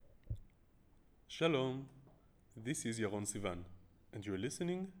Shalom, this is Yaron Sivan, and you're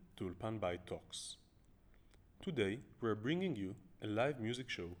listening to Ulpan Bayit Talks. Today, we're bringing you a live music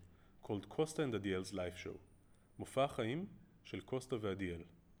show called Costa and Adiel's Live Show, מופע החיים של קוסטה ועדיאל.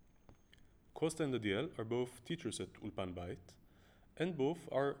 Costa and Adiel are both teachers at Ulpan Bayit, and both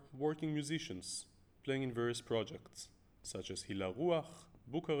are working musicians, playing in various projects, such as Hila Ruach,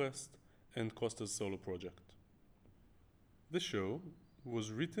 Bucharest, and Costa's solo project. The show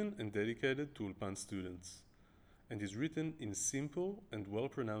was written and dedicated to Ulpan students, and is written in simple and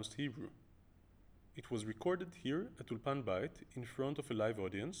well-pronounced Hebrew. It was recorded here at Ulpan Bayit in front of a live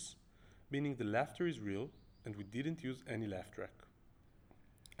audience, meaning the laughter is real and we didn't use any laugh track.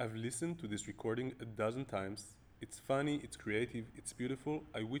 I've listened to this recording a dozen times. It's funny, it's creative, it's beautiful.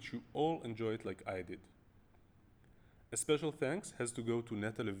 I wish you all enjoy it like I did. A special thanks has to go to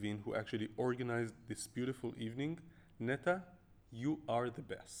Neta Levine, who actually organized this beautiful evening. Neta, you are the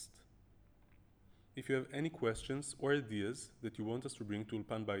best. If you have any questions or ideas that you want us to bring to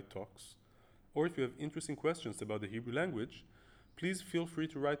Ulpan Bayit Talks, or if you have interesting questions about the Hebrew language, please feel free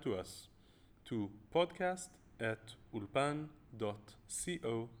to write to us to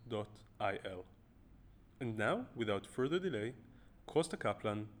podcast@ulpan.co.il. And now, without further delay, Costa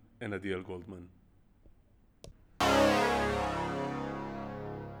Kaplan and Adiel Goldman.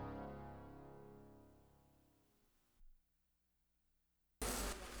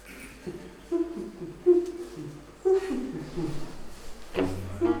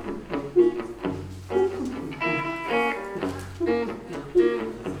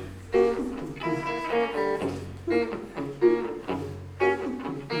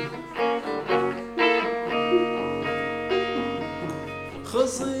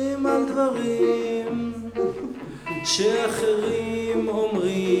 חוזרים על דברים שאחרים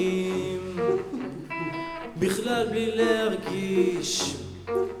אומרים בכלל בלי להרגיש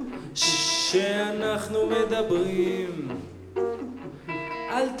שאנחנו מדברים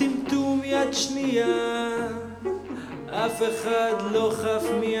על טמטום יד שנייה, אף אחד לא חף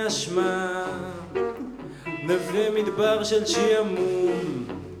מאשמה, נווה מדבר של שיעמום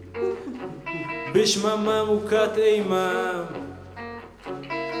בשממה מוכת אימה.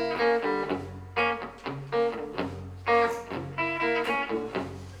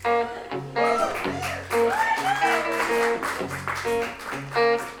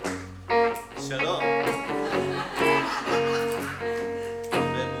 שלום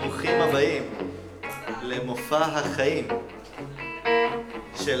וברוכים הבאים למופע החיים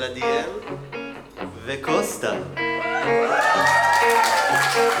של אדיאל וקוסטה.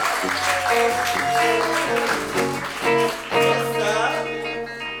 קוסטה,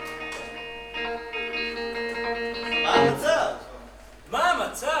 מה המצב? מה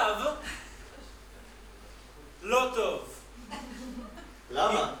המצב? לא טוב.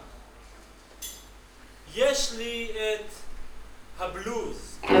 למה? יש לי את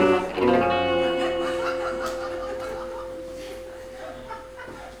הבלוז.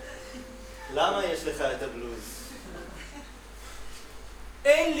 למה יש לך את הבלוז?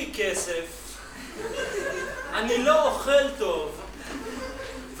 אין לי כסף, אני לא אוכל טוב,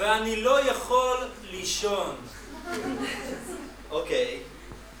 ואני לא יכול לישון. אוקיי,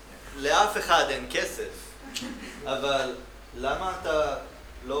 לאף אחד אין כסף, אבל למה אתה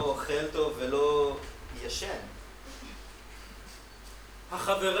לא אוכל טוב ולא ישן?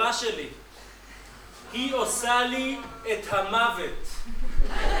 החברה שלי, היא עושה לי את המוות.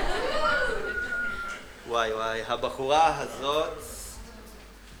 וואי וואי, הבחורה הזאת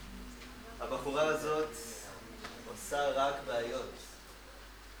עושה רק בעיות.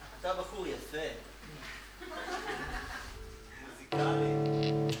 אתה בחור יפה, מוזיקלי,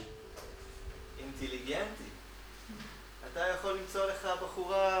 אינטליגנטי. אתה יכול למצוא לך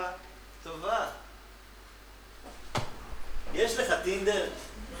בחורה טובה. יש לך טינדר?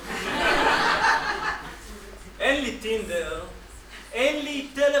 אין לי טינדר, אין לי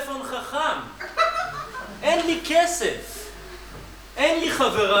טלפון חכם, אין לי כסף, אין לי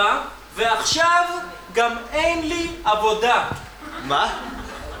חברה, ועכשיו גם אין לי עבודה. מה?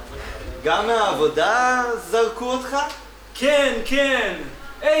 גם מהעבודה זרקו אותך? כן, כן,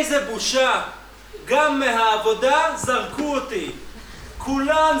 איזה בושה. גם מהעבודה זרקו אותי.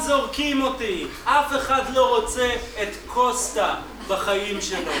 כולם זורקים אותי. אף אחד לא רוצה את קוסטה בחיים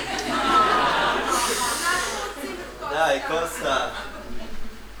שלו. די, קוסטה.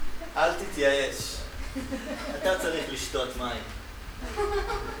 אל תתייאש. אתה צריך לשתות מים.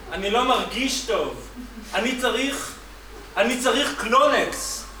 אני לא מרגיש טוב. אני צריך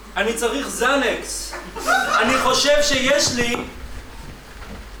קלונקס. אני צריך זנקס. אני חושב שיש לי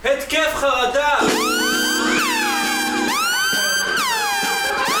התקף חרדה.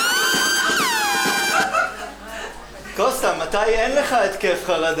 קוסטה, מתי אין לך התקף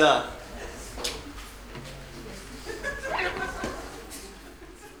חרדה?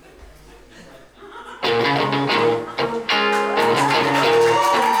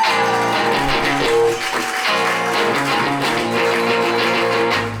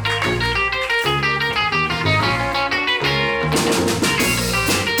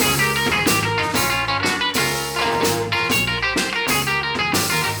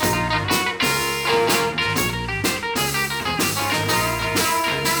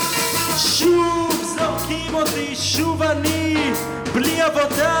 שוב אני בלי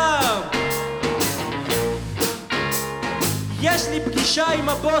עבודה. יש לי פגישה עם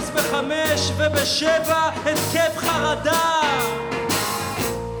הבוס ב5 וב7 התקף חרדה.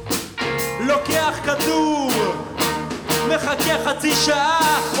 לוקח כדור, מחכה חצי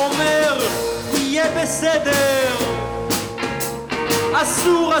שעה, אומר יהיה בסדר.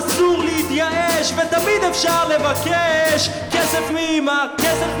 אסור להתייאש, ותמיד אפשר לבקש כסף מאמא,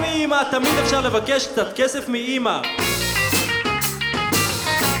 כסף מאמא, תמיד אפשר לבקש קצת כסף מאמא.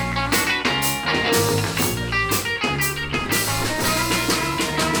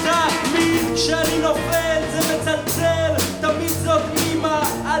 תמיד כשאני נופל זה מצלצל, תמיד זאת אמא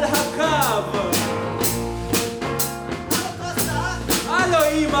על הקו. הלו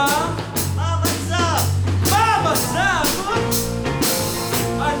אמא, מה המצב? מה המצב?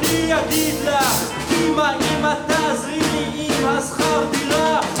 אני אגיד לך, אמא תעזרי לי עם השכר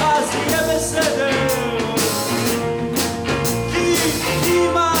דירה, אז יהיה בסדר. כי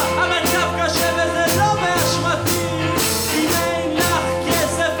אמא המצב קשה וזה לא באשמתי, אם אין לך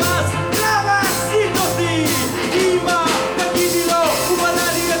כסף אז למה עשית אותי? אמא תגידי לו, הוא בנה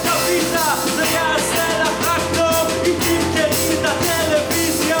לי את הפיצה, זה יעשה לך רק טוב אם תמכרי את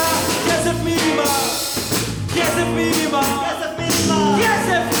הטלוויזיה. כסף מאמא, כסף מאמא,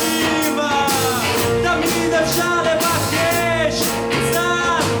 כסף מאמא, תמיד אפשר לבקש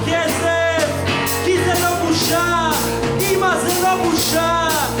קצת כסף, כי זה לא בושה, אמא זה לא בושה,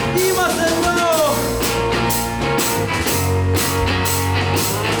 אמא זה לא.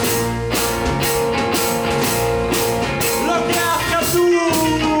 לוקח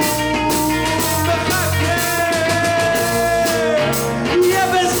כדור, מחכה, יהיה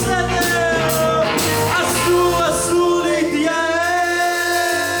בסדר, אסור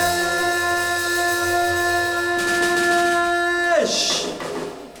להתייאש.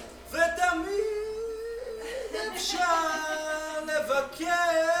 ותמיד אפשר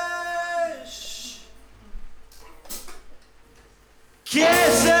לבקש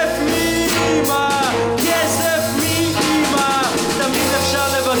כסף מאמא, כסף מאמא, תמיד אפשר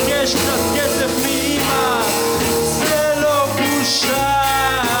לבקש קצת כסף מאמא, זה לא בושה.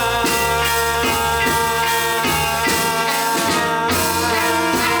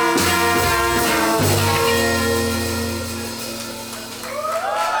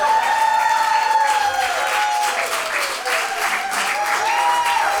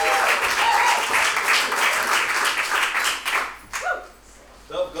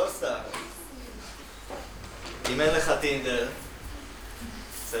 טוב, קוסטה, אם אין לך טינדר,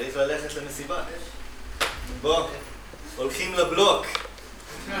 צריך ללכת למסיבה. בוא, הולכים לבלוק.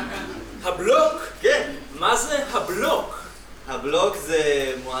 הבלוק? כן, מה זה הבלוק? הבלוק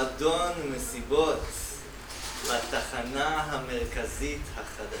זה מועדון מסיבות בתחנה המרכזית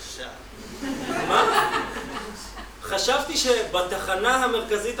החדשה. מה? חשבתי שבתחנה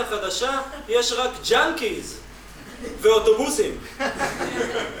המרכזית החדשה יש רק ג'אנקיז ואוטובוסים.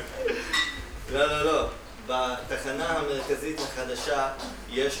 לא. בתחנה המרכזית החדשה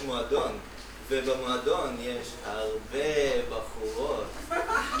יש מועדון, ובמועדון יש הרבה בחורות.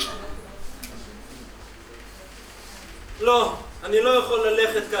 לא, אני לא יכול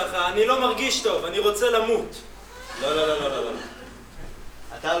ללכת ככה, אני לא מרגיש טוב, אני רוצה למות. לא.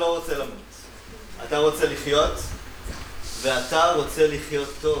 אתה לא רוצה למות. אתה רוצה לחיות, ואתה רוצה לחיות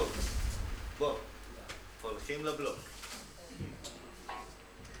טוב. בוא, הולכים לבלוק.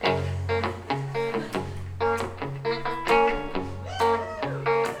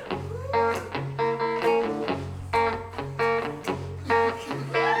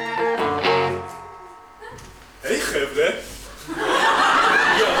 היי חבר'ה,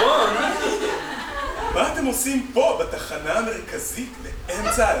 ירון, מה אתם עושים פה בתחנה המרכזית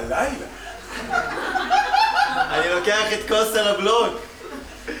באמצע הלילה? אני לוקח את קוסטה לבלוק.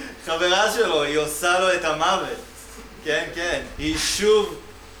 חברה שלו, היא עושה לו את המוות. כן, היא שוב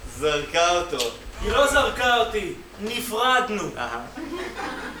זרקה אותו. היא לא זרקה אותי, נפרדנו.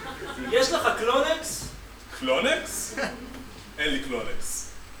 יש לך קלונקס? קלונקס? אין לי קלונקס.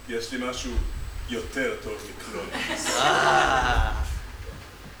 יש לי משהו יותר טוב מקלונקס.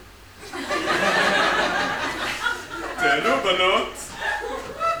 תענו בנות.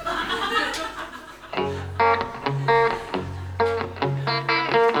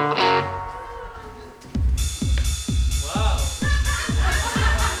 וואו,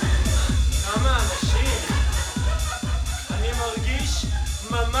 כמה אנשים. אני מרגיש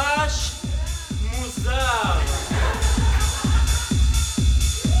ממש מוזר.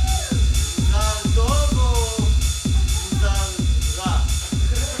 מוזר טוב או מוזר רע?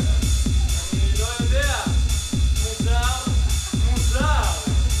 אני לא יודע. מוזר.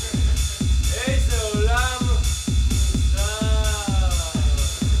 איזה עולם מוזר.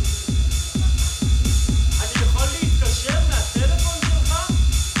 אני יכול להתקשר מהטלפון שלך?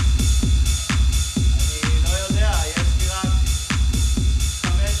 אני לא יודע, יש לי רק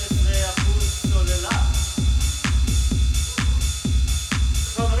 15% סוללה.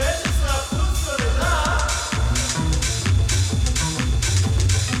 15% סוללה?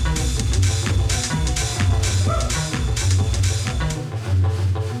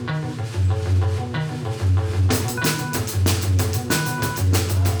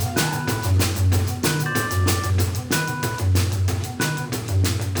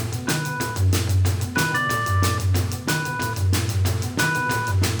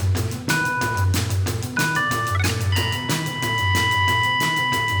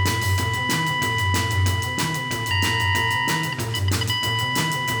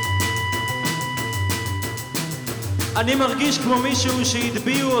 אני מרגיש כמו מישהו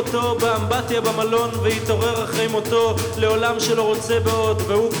שהטביעו אותו באמבטיה במלון והתעורר אחרי מותו לעולם שלא רוצה בעוד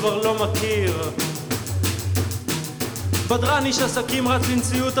והוא כבר לא מכיר. בדרן איש עסקים רץ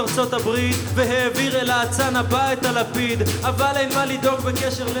לנשיאות ארצות הברית והעביר אל האצן הבא את הלפיד, אבל אין מה לדאוג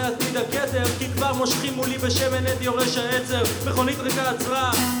בקשר לעתיד הכתר, כי כבר מושכים מולי בשמן את יורש העצר. מכונית ריקה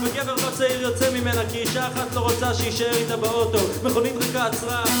עצרה וגבר לא צעיר יוצא ממנה כי אישה אחת לא רוצה שישאר איתה באוטו. מכונית ריקה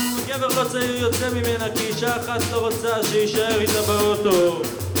עצרה וגבר לא צעיר יוצא ממנה כי אישה אחת לא רוצה שישאר איתה באוטו.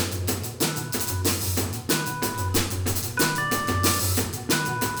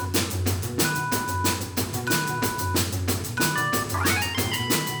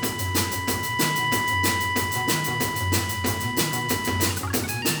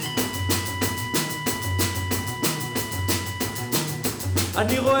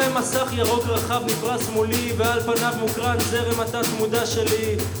 אני רואה מסך ירוק רחב נפרס מולי ועל פניו מוקרן זרם התת מודע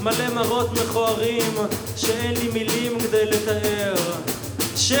שלי, מלא מראות מכוערים שאין לי מילים כדי לתאר.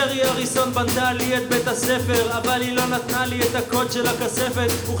 שרי אריסון בנתה לי את בית הספר, אבל היא לא נתנה לי את הקוד של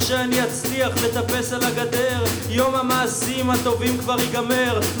הכספת, וכשאני אצליח לטפס על הגדר יום המעשים הטובים כבר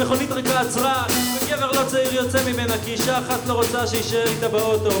ייגמר. מכונית ריקה עצרה וגבר לא צעיר יוצא ממנה כי אישה אחת לא רוצה שישאר איתה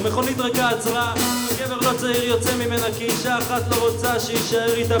באוטו. מכונית ריקה עצרה וגבר לא צעיר יוצא ממנה כי אישה אחת לא רוצה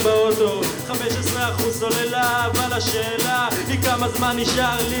שישאר איתה באוטו. 15% סוללה, אבל השאלה היא כמה זמן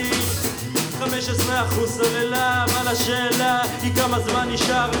נשאר לי. 15% סוללה, אבל השאלה היא כמה זמן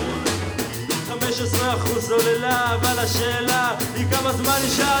נשאר לי. 15% סוללה, אבל השאלה היא כמה זמן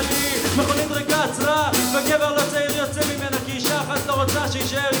נשאר לי. מכונית ריקה עצרה וגבר לא צעיר יוצא ממנה כי אישה אחת לא רוצה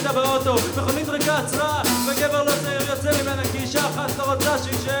שישאר איתה באוטו. מכונית ריקה עצרה וגבר לא צעיר יוצא ממנה כי אישה אחת לא רוצה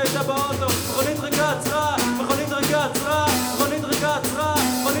שישאר איתה באוטו. מכונית ריקה עצרה, מכונית ריקה עצרה, מכונית ריקה עצרה,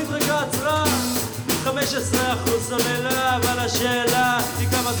 מכונית ריקה עצרה. 15% סוללה, אבל השאלה היא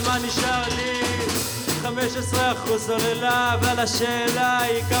כמה זמן נשאר לי. 15% סוללה, אבל השאלה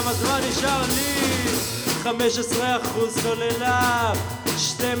היא כמה זמן נשאר לי. 15% סוללה,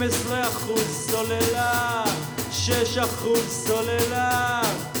 12% סוללה, 6% סוללה,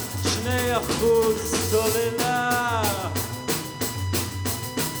 2% סוללה.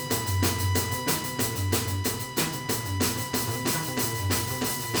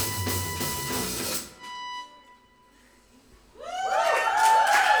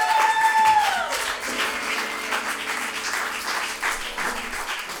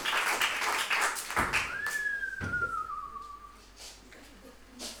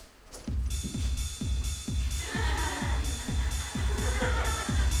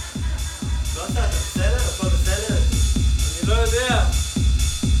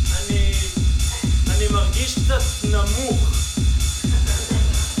 אני מרגיש קצת נמוך.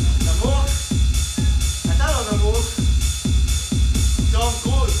 נמוך? אתה לא נמוך. תום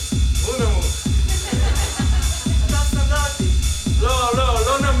קרוז, הוא נמוך. אתה סטנדרטי.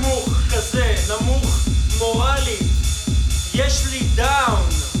 לא נמוך כזה, נמוך מורלי. יש לי דאון.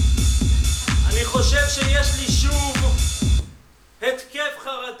 אני חושב שיש לי שוב התקף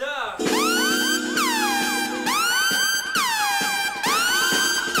חרדה.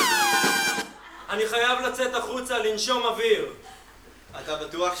 אני חייב לצאת החוצה, לנשום אוויר. אתה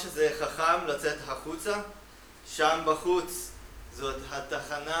בטוח שזה חכם לצאת החוצה? שם בחוץ זאת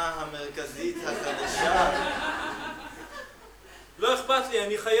התחנה המרכזית החדשה. אכפת לי,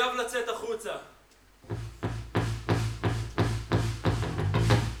 אני חייב לצאת החוצה.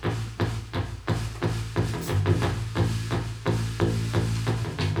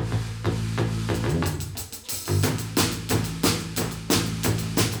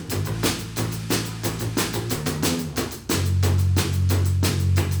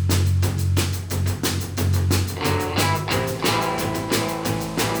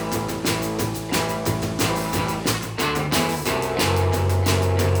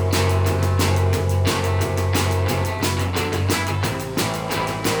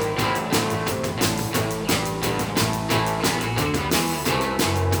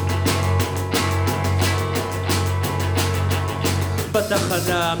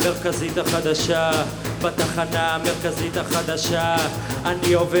 בתחנה המרכזית החדשה, בתחנה המרכזית החדשה,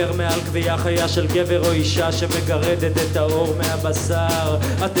 אני עובר מעל גבייה חיה של גבר או אישה שמגרדת את האור מהבשר.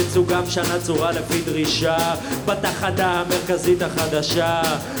 התצוגה משנה צורה לפי דרישה בתחנה המרכזית החדשה,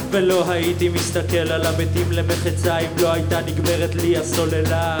 ולא הייתי מסתכל על המתים למחצה אם לא הייתה נגמרת לי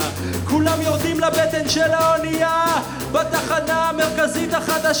הסוללה. כולם יורדים לבטן של האונייה בתחנה המרכזית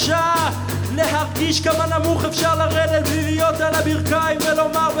החדשה, להרגיש כמה נמוך אפשר לרדת בלי להיות על הברכיים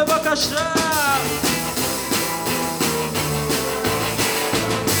ולומר בבקשה.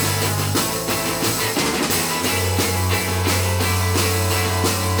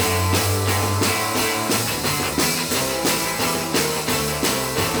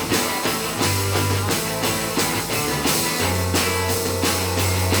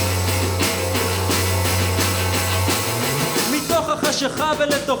 מתוך החשיכה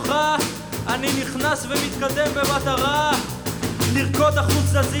ולתוכה אני נכנס ומתקדם במטרה לרקוד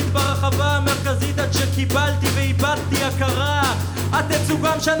החוץ לזית ברחבה המרכזית עד שקיבלתי ואיבדתי הכרה.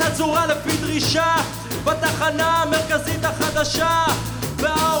 התצוגה משנה צורה לפי דרישה בתחנה המרכזית החדשה,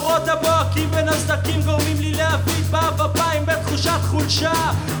 והאורות הבוהקים בין הסדקים גורמים לי להביט באפיים בתחושת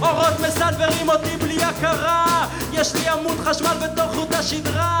חולשה. אורות מסנוורים אותי בלי הכרה, יש לי עמוד חשמל בתוך חוט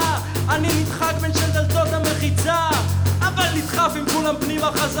השדרה. אני נדחק בין של דלתות המחיצה, אבל נדחף עם כולם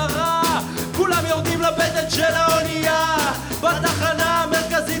פנימה חזרה. כולם יורדים לבטן של האונייה בתחנה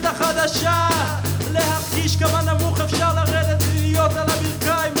המרכזית החדשה, להרגיש כמה נמוך אפשר לרדת בלי להיות על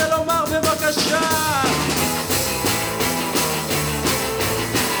הברכיים ולומר בבקשה.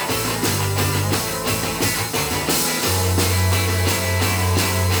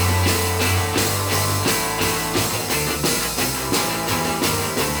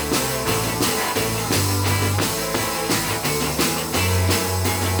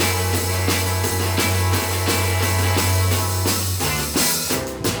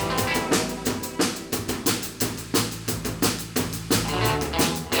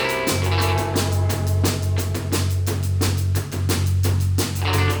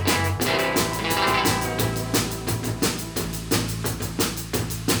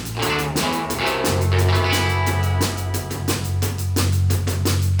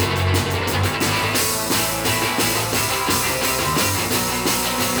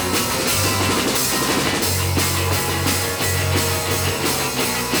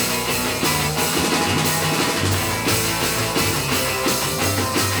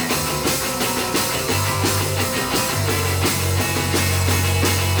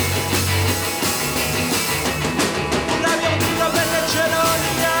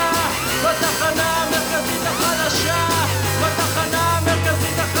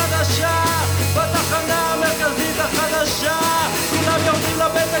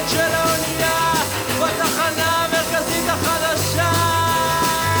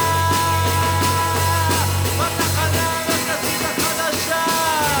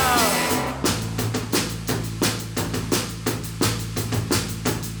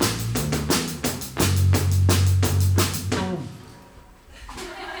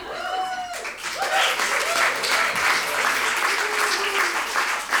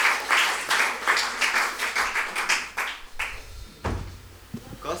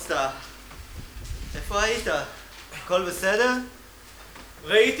 קוסטה, איפה היית? הכל בסדר?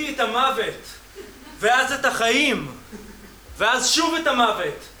 ראיתי את המוות, ואז את החיים, ואז שוב את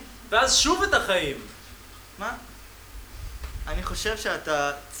המוות, ואז שוב את החיים. מה? אני חושב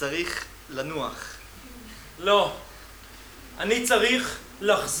שאתה צריך לנוח. לא, אני צריך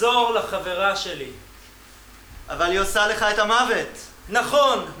לחזור לחברה שלי. אבל היא עושה לך את המוות.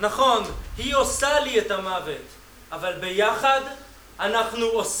 נכון, נכון, היא עושה לי את המוות, אבל ביחד אנחנו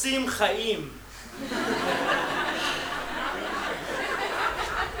עושים חיים.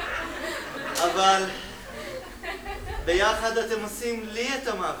 אבל ביחד אתם עושים לי את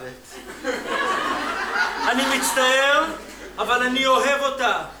המוות. אני מצטער, אבל אני אוהב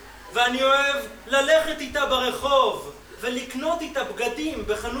אותה, ואני אוהב ללכת איתה ברחוב, ולקנות איתה בגדים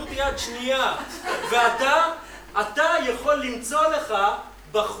בחנות יד שנייה. ואתה יכול למצוא לך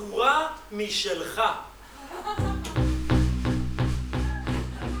בחורה משלך.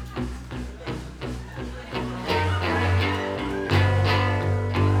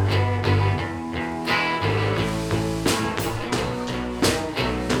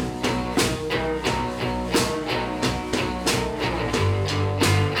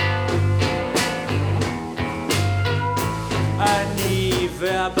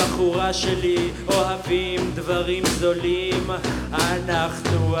 והבחורה שלי אוהבים דברים זולים,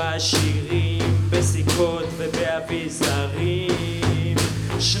 אנחנו עשירים בסיכות ובאביזרים,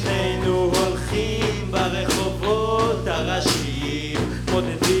 שנינו הולכים ברחובות הראשיים,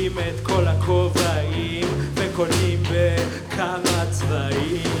 מודדים את כל הכובעים וקונים בכמה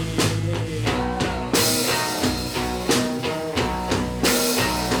צבעים.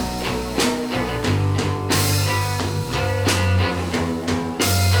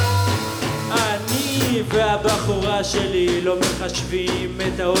 והבחורה שלי לא מחשבים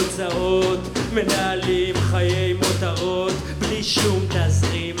את ההוצאות, מנהלים חיי מותרות בלי שום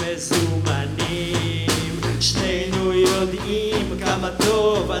תזרים מזומנים, שנינו יודעים כמה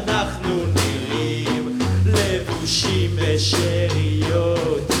טוב אנחנו נראים, לבושים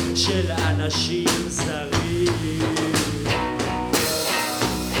בשאריות של אנשים זרים.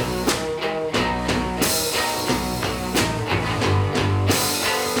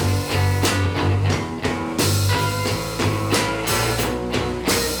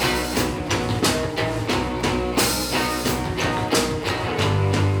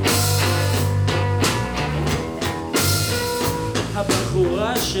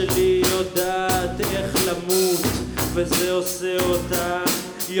 הבחורה שלי יודעת איך למות, וזה עושה אותה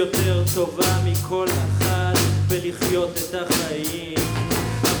יותר טובה מכל אחת בלחיות את החיים.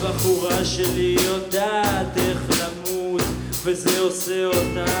 הבחורה שלי יודעת איך למות, וזה עושה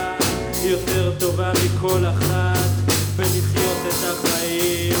אותה יותר טובה מכל אחת בלחיות את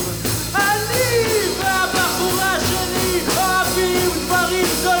החיים. אני והבחורה שלי אוהבים דברים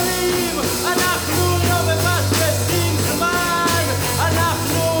זולים, אנחנו לא מבזבזים זמן,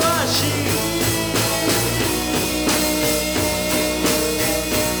 אנחנו עשירים.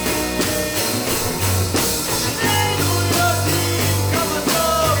 שנינו יודעים כמה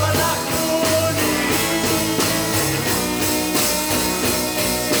טוב אנחנו נראים.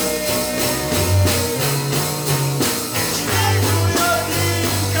 שנינו יודעים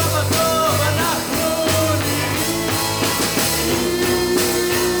כמה טוב אנחנו נראים.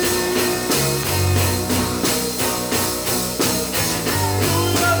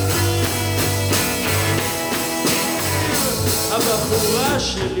 הבחורה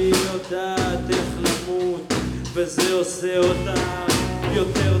שלי יודעת איך למות, וזה עושה אותה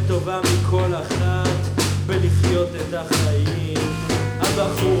יותר טובה מכל אחת בלחיות את החיים.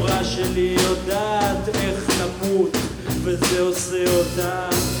 הבחורה שלי יודעת איך למות, וזה עושה אותה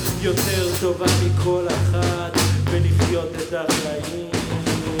יותר טובה מכל אחת בלחיות את החיים.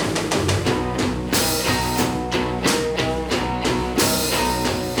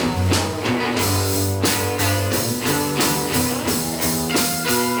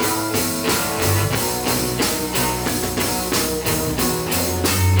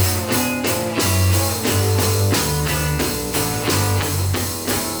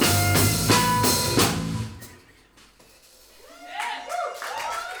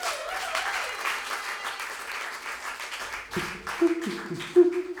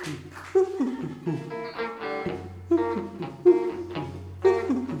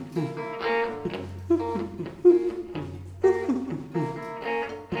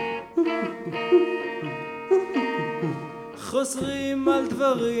 חוזרים על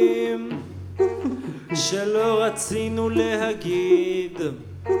דברים שלא רצינו להגיד,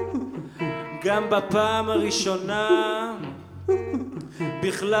 גם בפעם הראשונה,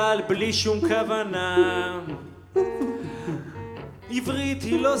 בכלל בלי שום כוונה. עברית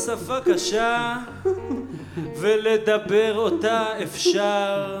היא לא שפה קשה, ולדבר אותה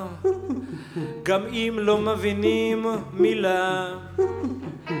אפשר, גם אם לא מבינים מילה.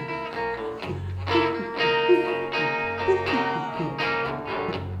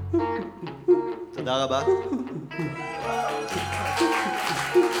 תודה רבה.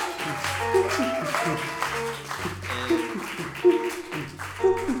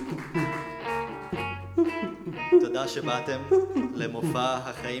 תודה שבאתם למופע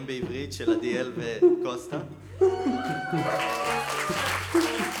החיים בעברית של עדיאל וקוסטה.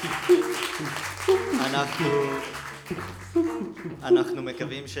 אנחנו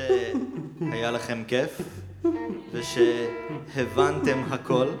מקווים שהיה לכם כיף ושהבנתם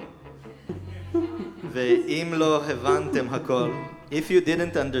הכל. ואם לא הבנתם הכל, if you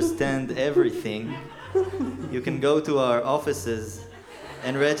didn't understand everything, you can go to our offices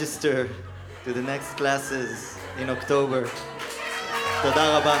and register to the next classes in October.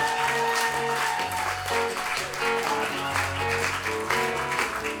 תודה רבה.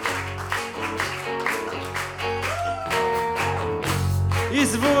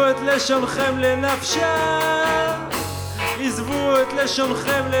 עזבו את לשונכם לנפשה, עזבו את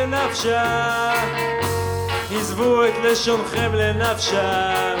לשונכם לנפשה, עזבו את לשונכם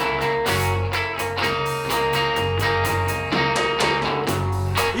לנפשה.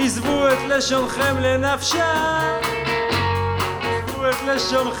 עזבו את לשונכם לנפשה, עזבו את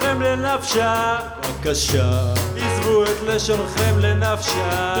לשונכם לנפשה. בבקשה. עזבו את לשונכם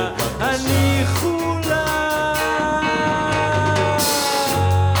לנפשה, הניחו לה.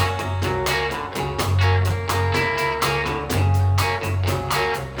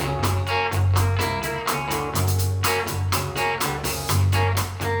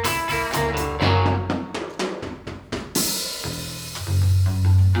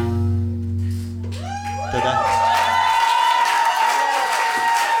 תודה.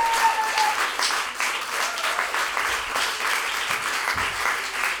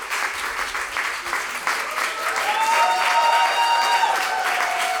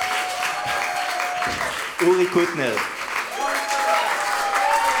 אורי קוטנר.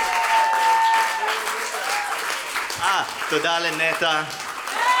 תודה לנטע.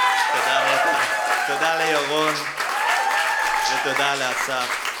 תודה נטע. תודה לירון. ותודה לאסף.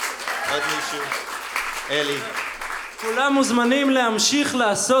 עוד מישהו? אלי. כולם מוזמנים להמשיך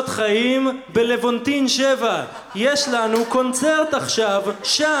לעשות חיים בלוונטין 7. יש לנו קונצרט עכשיו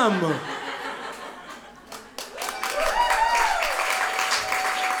שם.